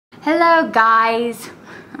Hello guys.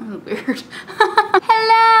 Weird.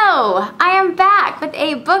 Hello! I am back with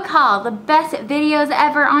a book haul, the best videos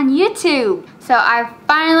ever on YouTube. So I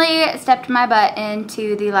finally stepped my butt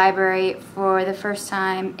into the library for the first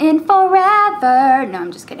time in forever. No,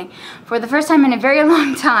 I'm just kidding. For the first time in a very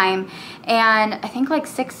long time. And I think like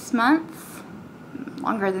 6 months,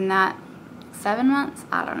 longer than that, 7 months,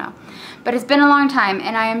 I don't know. But it's been a long time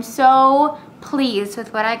and I am so pleased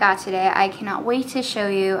with what I got today. I cannot wait to show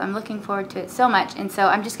you. I'm looking forward to it so much, and so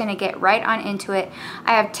I'm just gonna get right on into it.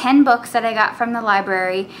 I have 10 books that I got from the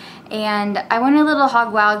library, and I went a little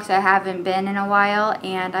hog wild because I haven't been in a while,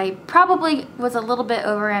 and I probably was a little bit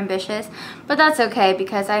over ambitious, but that's okay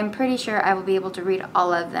because I'm pretty sure I will be able to read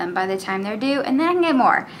all of them by the time they're due, and then I can get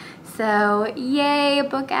more. So yay,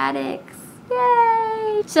 book addicts.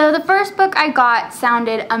 Yay! So the first book I got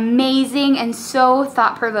sounded amazing and so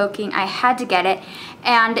thought-provoking. I had to get it.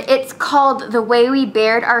 And it's called The Way We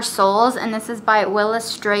Bared Our Souls, and this is by Willa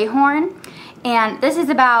Strayhorn. And this is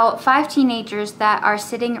about 5 teenagers that are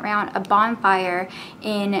sitting around a bonfire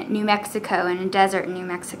in New Mexico, in a desert in New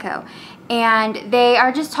Mexico. And they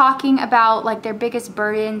are just talking about like their biggest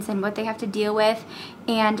burdens and what they have to deal with.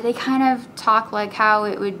 And they kind of talk like how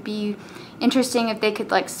it would be interesting if they could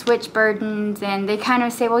like switch burdens, and they kind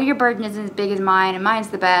of say, well, your burden isn't as big as mine, and mine's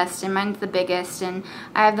the best, and mine's the biggest, and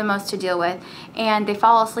I have the most to deal with. And they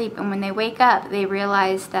fall asleep, and when they wake up, they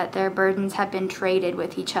realize that their burdens have been traded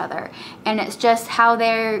with each other. And it's just how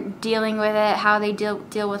they're dealing with it, how they deal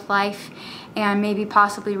with life, and maybe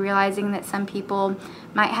possibly realizing that some people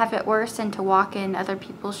might have it worse and to walk in other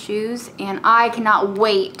people's shoes. And I cannot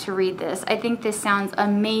wait to read this. I think this sounds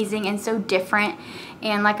amazing and so different,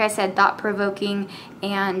 and like I said, thought-provoking,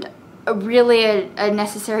 and really a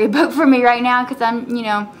necessary book for me right now because I'm, you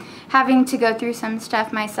know, having to go through some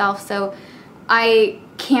stuff myself, so I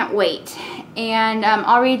can't wait. And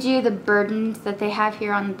I'll read you the burdens that they have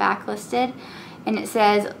here on the back listed. And it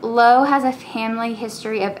says, Lo has a family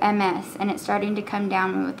history of MS, and it's starting to come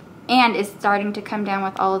down with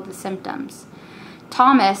all of the symptoms.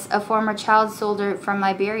 Thomas, a former child soldier from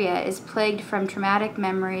Liberia, is plagued from traumatic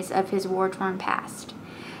memories of his war-torn past.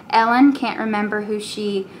 Ellen can't remember who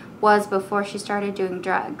she was before she started doing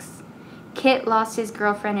drugs. Kit lost his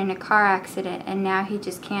girlfriend in a car accident, and now he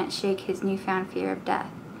just can't shake his newfound fear of death.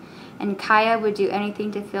 And Kaya would do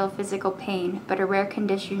anything to feel physical pain, but a rare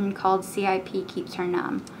condition called CIP keeps her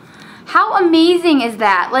numb. How amazing is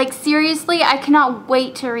that? Like, seriously, I cannot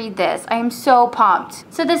wait to read this. I am so pumped.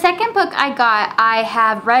 So the second book I got, I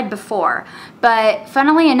have read before, but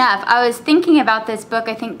funnily enough, I was thinking about this book,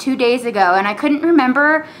 I think 2 days ago, and I couldn't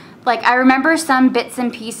remember, like, I remember some bits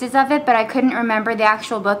and pieces of it, but I couldn't remember the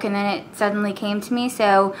actual book, and then it suddenly came to me.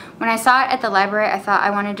 So when I saw it at the library, I thought I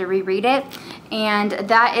wanted to reread it, and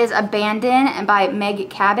that is Abandon by Meg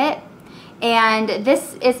Cabot. And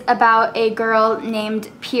this is about a girl named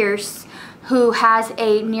Pierce who has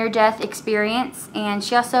a near-death experience, and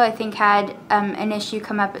she also, I think, had an issue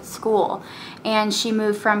come up at school, and she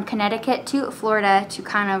moved from Connecticut to Florida to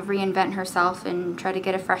kind of reinvent herself and try to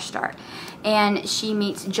get a fresh start. And she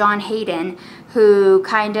meets John Hayden, who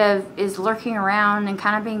kind of is lurking around and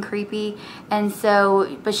kind of being creepy, and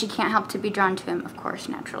so, but she can't help to be drawn to him, of course,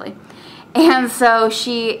 naturally. And so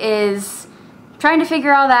she is trying to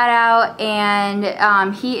figure all that out,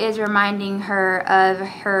 and he is reminding her of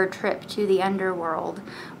her trip to the underworld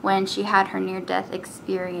when she had her near-death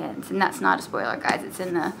experience. And that's not a spoiler, guys, it's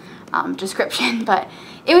in the description, but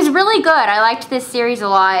it was really good. I liked this series a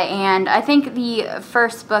lot, and I think the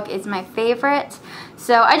first book is my favorite,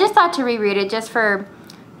 so I just thought to reread it just for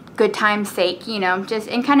good time's sake, you know, just,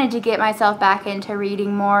 and kind of to get myself back into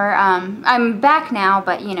reading more. I'm back now,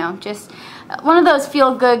 but you know, just one of those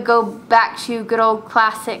feel good, go back to good old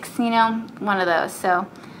classics, you know, one of those. So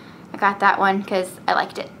I got that one because I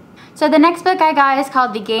liked it. So the next book I got is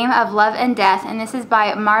called The Game of Love and Death, and this is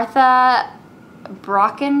by Martha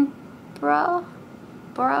Brockenbrough?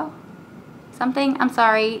 Something? I'm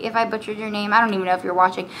sorry if I butchered your name. I don't even know if you're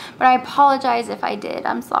watching, but I apologize if I did.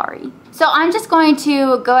 I'm sorry. So I'm just going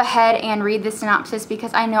to go ahead and read the synopsis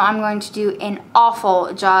because I know I'm going to do an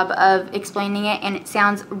awful job of explaining it, and it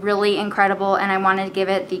sounds really incredible, and I want to give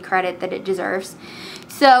it the credit that it deserves.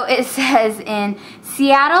 So it says, in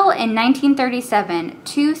Seattle in 1937,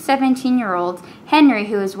 2 17-year-olds, Henry,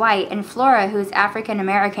 who is white, and Flora, who is African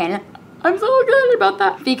American, I'm so excited about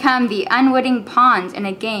that, become the unwitting pawns in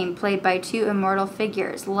a game played by 2 immortal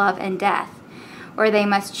figures, love and death, where they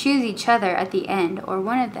must choose each other at the end, or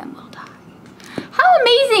one of them will die. How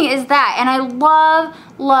amazing is that? And I love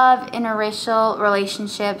interracial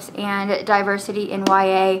relationships and diversity in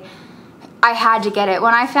YA. I had to get it.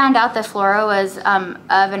 When I found out that Flora was of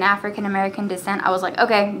an African American descent, I was like,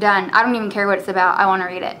 okay, done. I don't even care what it's about. I want to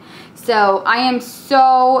read it. So I am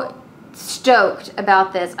so stoked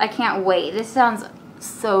about this. I can't wait. This sounds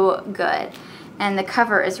so good. And the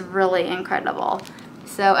cover is really incredible.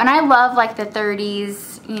 So, and I love like the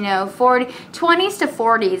 30s, you know, 20s to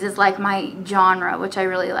 40s is like my genre, which I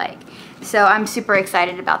really like. So I'm super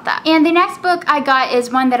excited about that. And the next book I got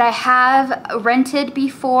is one that I have rented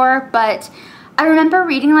before, but I remember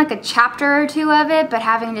reading like a chapter or two of it, but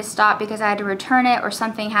having to stop because I had to return it or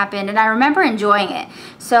something happened, and I remember enjoying it.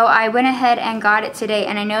 So I went ahead and got it today,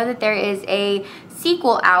 and I know that there is a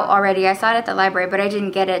sequel out already. I saw it at the library, but I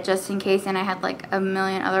didn't get it just in case, and I had like a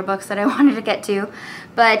million other books that I wanted to get to.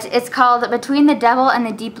 But it's called Between the Devil and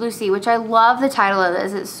the Deep Blue Sea, which I love the title of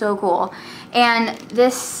this. It's so cool. And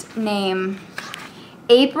this name,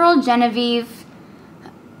 April Genevieve,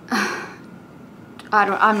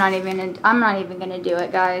 I'm not even gonna do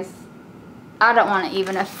it, guys. I don't want to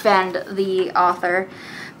even offend the author.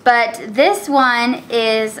 But this one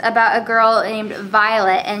is about a girl named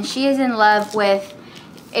Violet, and she is in love with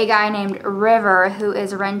a guy named River, who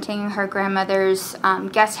is renting her grandmother's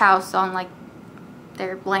guest house on like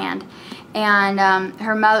their land. And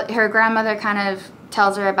her grandmother kind of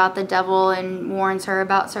tells her about the devil and warns her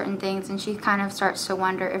about certain things, and she kind of starts to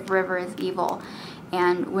wonder if River is evil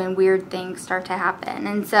and when weird things start to happen.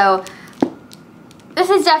 And so this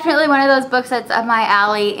is definitely one of those books that's up my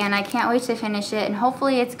alley, and I can't wait to finish it, and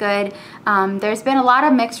hopefully it's good. There's been a lot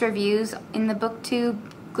of mixed reviews in the BookTube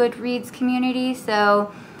Goodreads community,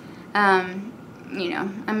 so you know,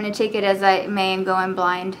 I'm going to take it as I may and go in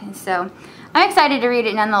blind. So I'm excited to read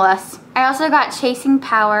it nonetheless. I also got Chasing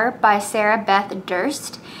Power by Sara Beth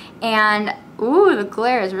Durst, and ooh, the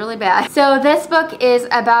glare is really bad. So this book is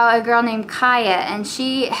about a girl named Kaya, and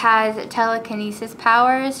she has telekinesis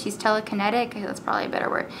powers. She's telekinetic. That's probably a better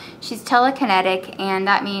word. She's telekinetic, and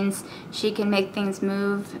that means she can make things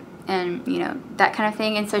move and, you know, that kind of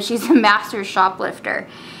thing. And so she's a master shoplifter.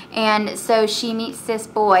 And so she meets this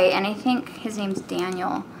boy, and I think his name's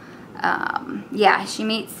Daniel. Yeah, she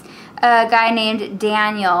meets a guy named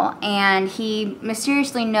Daniel, and he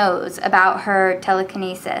mysteriously knows about her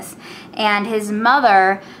telekinesis, and his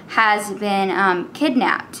mother has been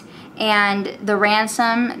kidnapped, and the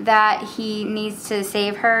ransom that he needs to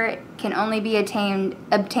save her can only be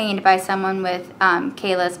obtained by someone with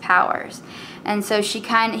Kayla's powers. And so he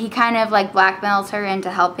kind of like blackmails her into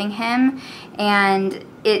helping him, and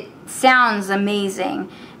it sounds amazing.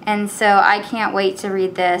 And so I can't wait to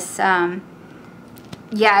read this.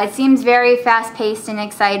 Yeah, it seems very fast-paced and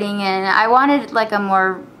exciting, and I wanted like a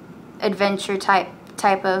more adventure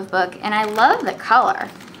type of book, and I love the color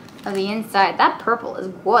of the inside. That purple is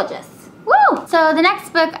gorgeous. Woo! So the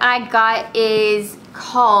next book I got is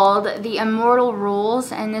called The Immortal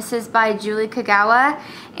Rules, and this is by Julie Kagawa.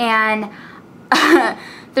 And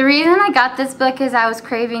the reason I got this book is I was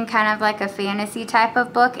craving kind of like a fantasy type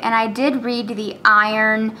of book, and I did read The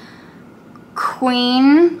Iron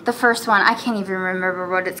Queen, the first one. I can't even remember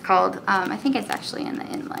what it's called. I think it's actually in the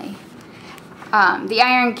inlay. The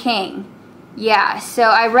Iron King. Yeah, so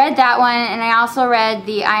I read that one, and I also read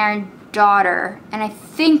The Iron Daughter, and I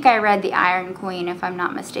think I read The Iron Queen, if I'm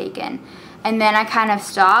not mistaken. And then I kind of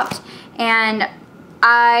stopped, and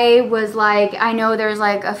I was like, I know there's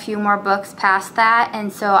like a few more books past that,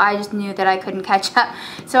 and so I just knew that I couldn't catch up.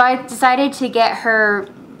 So I decided to get her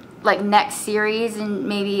like next series, and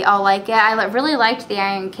maybe I'll like it. I really liked The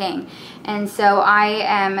Iron King, and so I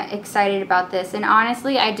am excited about this. And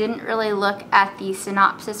honestly, I didn't really look at the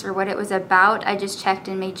synopsis or what it was about. I just checked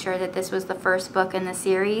and made sure that this was the first book in the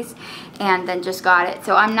series, and then just got it.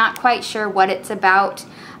 So I'm not quite sure what it's about.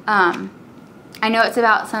 I know it's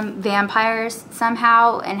about some vampires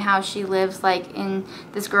somehow, and how she lives like in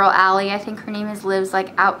this girl Allie, I think her name is, lives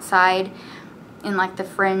like outside in like the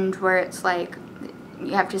fringe where it's like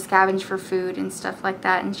you have to scavenge for food and stuff like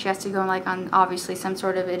that, and she has to go like on obviously some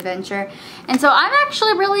sort of adventure. And so I'm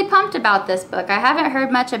actually really pumped about this book. I haven't heard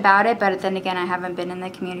much about it, but then again, I haven't been in the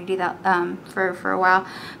community that for a while.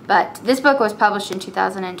 But this book was published in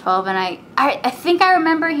 2012, and I think I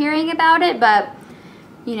remember hearing about it, but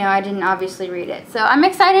you know, I didn't obviously read it. So I'm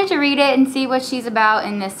excited to read it and see what she's about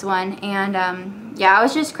in this one. And yeah, I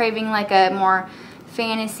was just craving like a more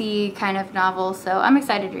fantasy kind of novel, so I'm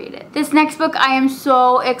excited to read it. This next book I am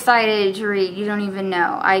so excited to read. You don't even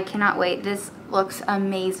know. I cannot wait. This looks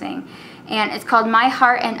amazing. And it's called My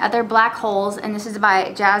Heart and Other Black Holes, and this is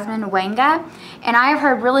by Jasmine Wanga. And I've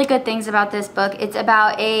heard really good things about this book. It's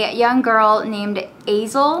about a young girl named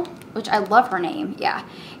Isla, which I love her name, yeah.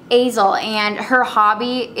 Isla, and her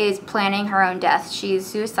hobby is planning her own death. She's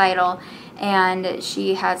suicidal, and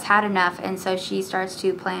she has had enough, and so she starts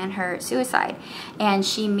to plan her suicide. And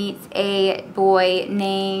she meets a boy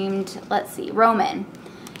named, let's see, Roman,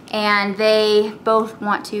 and they both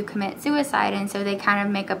want to commit suicide, and so they kind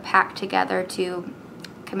of make a pact together to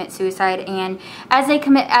commit suicide. And as they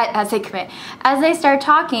start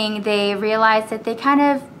talking, they realize that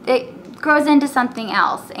it grows into something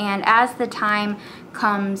else. And as the time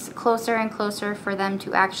comes closer and closer for them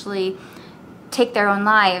to actually take their own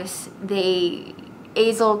lives,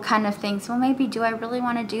 Azel kind of thinks, well, maybe do I really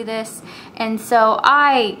want to do this? And so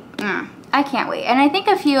I can't wait. And I think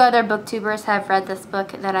a few other booktubers have read this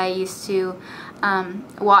book that I used to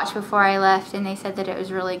watch before I left, and they said that it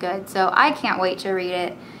was really good. So I can't wait to read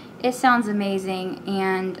it. It sounds amazing,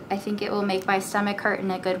 and I think it will make my stomach hurt in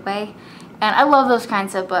a good way. And I love those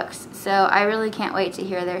kinds of books, so I really can't wait to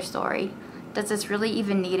hear their story. Does this really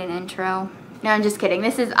even need an intro? No, I'm just kidding.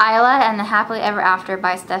 This is Isla and the Happily Ever After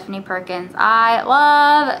by Stephanie Perkins. I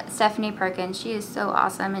love Stephanie Perkins. She is so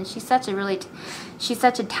awesome, and she's such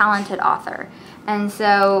a talented author. And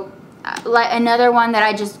so, like another one that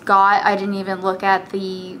I just got, I didn't even look at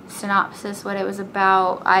the synopsis, what it was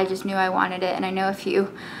about. I just knew I wanted it, and I know a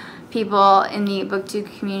few people in the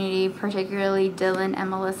booktube community, particularly Dylan and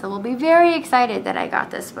Melissa, will be very excited that I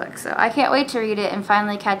got this book. So I can't wait to read it and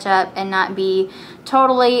finally catch up and not be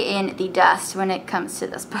totally in the dust when it comes to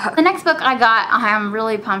this book. The next book I got, I'm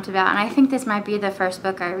really pumped about, and I think this might be the first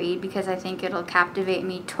book I read because I think it'll captivate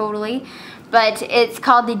me totally. But it's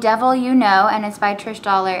called The Devil You Know, and it's by Trish,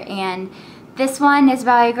 and this one is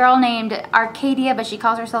by a girl named Arcadia, but she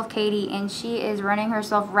calls herself Katie, and she is running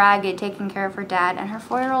herself ragged taking care of her dad and her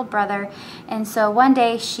 4-year-old brother. And so one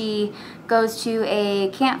day she goes to a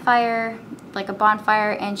campfire, like a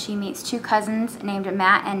bonfire, and she meets 2 cousins named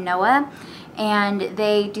Matt and Noah, and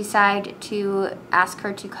they decide to ask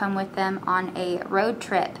her to come with them on a road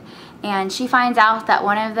trip. And she finds out that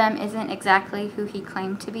one of them isn't exactly who he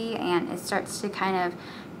claimed to be, and it starts to kind of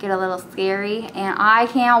get a little scary, and I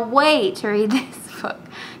can't wait to read this book.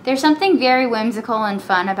 There's something very whimsical and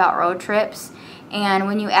fun about road trips, and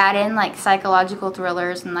when you add in like psychological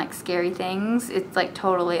thrillers and like scary things, it's like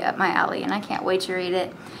totally up my alley, and I can't wait to read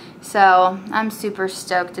it. So I'm super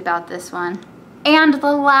stoked about this one. And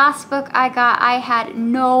the last book I got, I had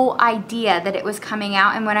no idea that it was coming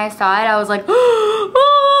out, and when I saw it I was like,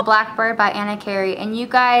 Blackbird by Carey. And you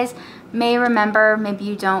guys may remember, maybe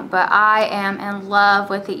you don't, but I am in love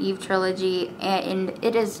with the Eve trilogy, and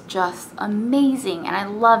it is just amazing, and I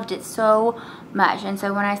loved it so much. And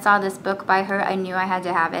so when I saw this book by her, I knew I had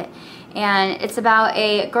to have it. And it's about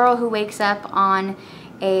a girl who wakes up on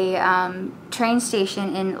a train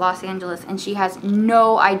station in Los Angeles, and she has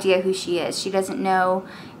no idea who she is. She doesn't know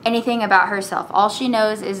anything about herself. All she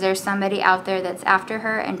knows is there's somebody out there that's after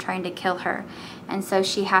her and trying to kill her. And so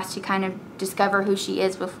she has to kind of discover who she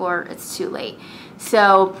is before it's too late.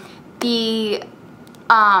 So the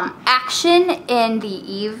action in the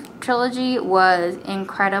Eve trilogy was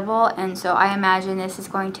incredible, and so I imagine this is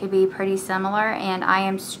going to be pretty similar, and I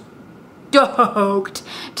am stoked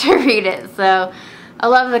to read it. So I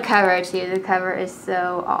love the cover too. The cover is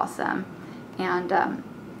so awesome, and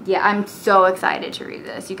yeah, I'm so excited to read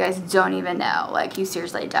this. You guys don't even know. Like, you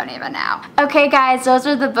seriously don't even know. Okay guys, those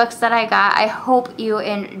are the books that I got. I hope you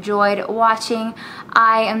enjoyed watching.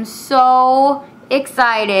 I am so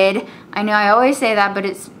excited. I know I always say that, but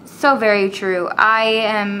it's so very true. I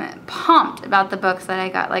am pumped about the books that I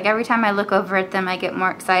got. Like, every time I look over at them, I get more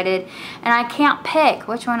excited, and I can't pick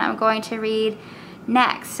which one I'm going to read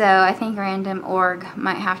next. So I think Random Org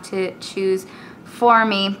might have to choose for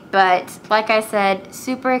me, but like I said,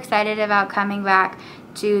 super excited about coming back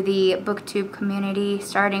to the booktube community,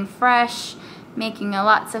 starting fresh, making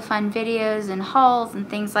lots of fun videos and hauls and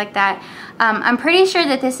things like that. I'm pretty sure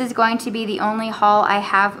that this is going to be the only haul I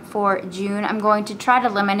have for June. I'm going to try to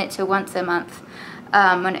limit it to once a month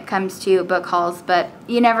when it comes to book hauls, but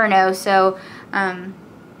you never know. So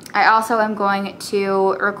I also am going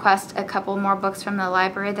to request a couple more books from the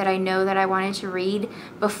library that I know that I wanted to read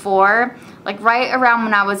before. Like, right around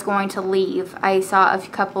when I was going to leave, I saw a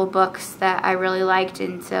couple of books that I really liked,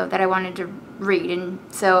 and so that I wanted to read, and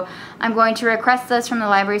so I'm going to request those from the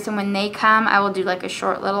library, so when they come I will do like a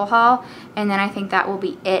short little haul, and then I think that will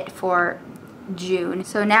be it for June.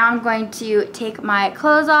 So now I'm going to take my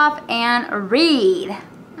clothes off and read.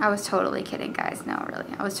 I was totally kidding, guys. No,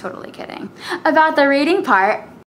 really, I was totally kidding about the reading part.